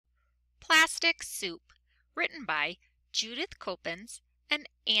Plastic Soup, written by Judith Koppens and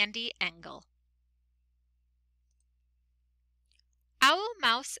Andy Engel. Owl,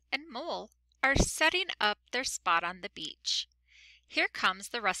 Mouse, and Mole are setting up their spot on the beach. Here comes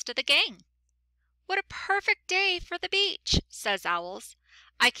the rest of the gang. "What a perfect day for the beach," says Owls.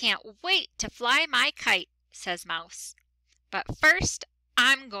 "I can't wait to fly my kite," says Mouse. "But first,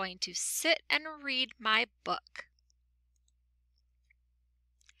 I'm going to sit and read my book."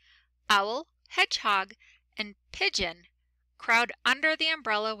 Owl, Hedgehog, and Pigeon crowd under the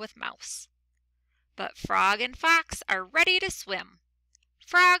umbrella with Mouse. But Frog and Fox are ready to swim.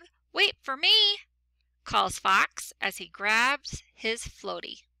 "Frog, wait for me," calls Fox as he grabs his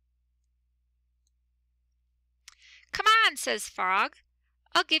floaty. "Come on," says Frog.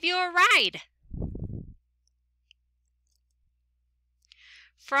 "I'll give you a ride."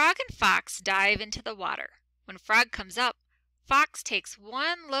 Frog and Fox dive into the water. When Frog comes up, Fox takes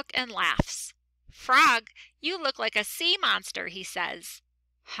one look and laughs. "Frog, you look like a sea monster," he says.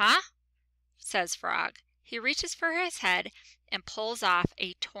 "Huh?" says Frog. He reaches for his head and pulls off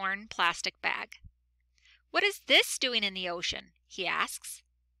a torn plastic bag. "What is this doing in the ocean?" he asks.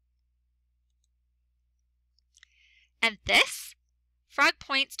 "And this?" Frog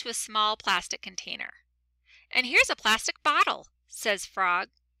points to a small plastic container. "And here's a plastic bottle," says Frog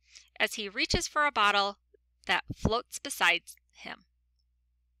as he reaches for a bottle that floats beside him.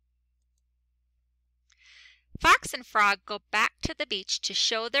 Fox and Frog go back to the beach to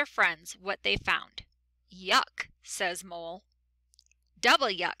show their friends what they found. "Yuck," says Mole. "Double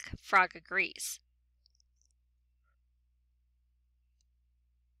yuck," Frog agrees.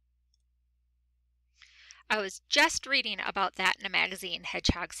 "I was just reading about that in a magazine,"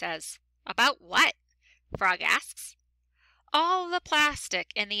 Hedgehog says. "About what?" Frog asks. "All the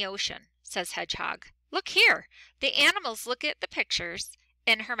plastic in the ocean," says Hedgehog. "Look here, the animals look at the pictures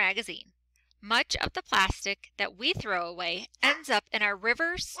in her magazine. Much of the plastic that we throw away ends up in our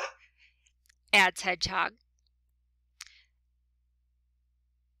rivers," adds Hedgehog.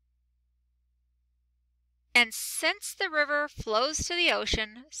 "And since the river flows to the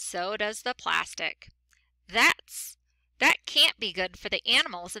ocean, so does the plastic. That can't be good for the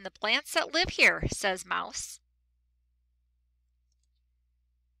animals and the plants that live here," says Mouse.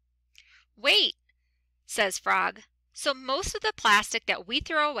 "Wait," says Frog. "So most of the plastic that we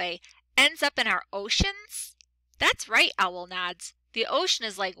throw away ends up in our oceans?" "That's right," Owl nods. "The ocean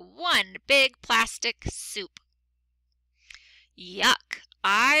is like one big plastic soup." "Yuck,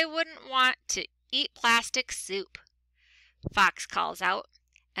 I wouldn't want to eat plastic soup," Fox calls out.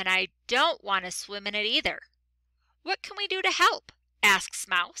 "And I don't want to swim in it either." "What can we do to help?" asks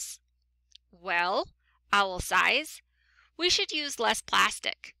Mouse. "Well," Owl sighs, "we should use less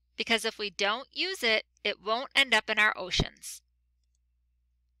plastic, because if we don't use it, it won't end up in our oceans."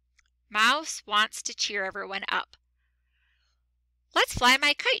 Mouse wants to cheer everyone up. "Let's fly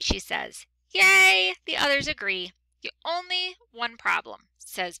my kite," she says. "Yay!" the others agree. "The only one problem,"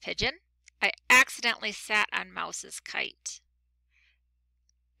 says Pigeon. "I accidentally sat on Mouse's kite."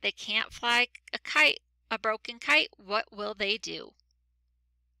 They can't fly a broken kite. What will they do?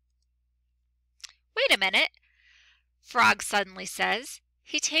 "Wait a minute," Frog suddenly says.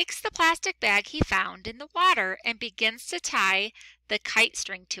 He takes the plastic bag he found in the water and begins to tie the kite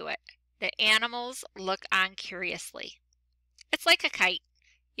string to it. The animals look on curiously. "It's like a kite,"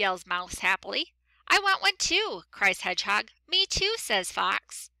 yells Mouse happily. "I want one too," cries Hedgehog. "Me too," says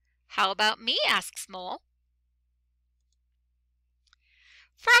Fox. "How about me?" asks Mole.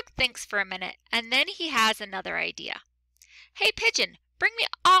 Frog thinks for a minute, and then he has another idea. "Hey, Pigeon, bring me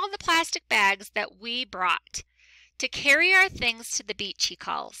all the plastic bags that we brought to carry our things to the beach," he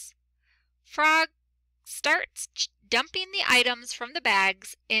calls. Frog starts dumping the items from the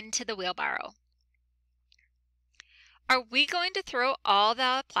bags into the wheelbarrow. "Are we going to throw all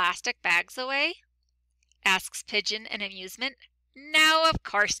the plastic bags away?" asks Pigeon in amusement. "No, of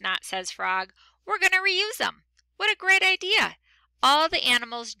course not," says Frog. "We're going to reuse them." "What a great idea!" All the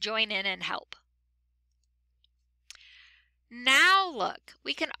animals join in and help. "Now look,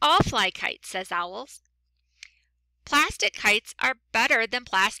 we can all fly kites," says Owls. "Plastic kites are better than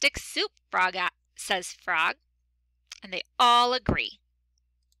plastic soup," says Frog. And they all agree.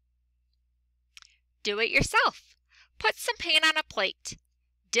 Do it yourself. Put some paint on a plate.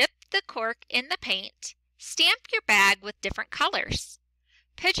 Dip the cork in the paint. Stamp your bag with different colors.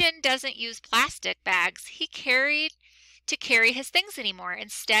 Pigeon doesn't use plastic bags to carry his things anymore.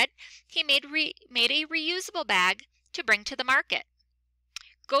 Instead, he made a reusable bag to bring to the market.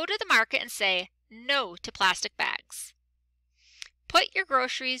 Go to the market and say no to plastic bags. Put your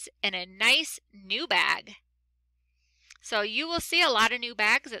groceries in a nice new bag. So you will see a lot of new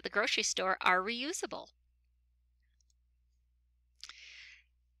bags at the grocery store are reusable.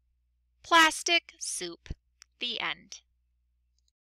 Plastic soup. The end.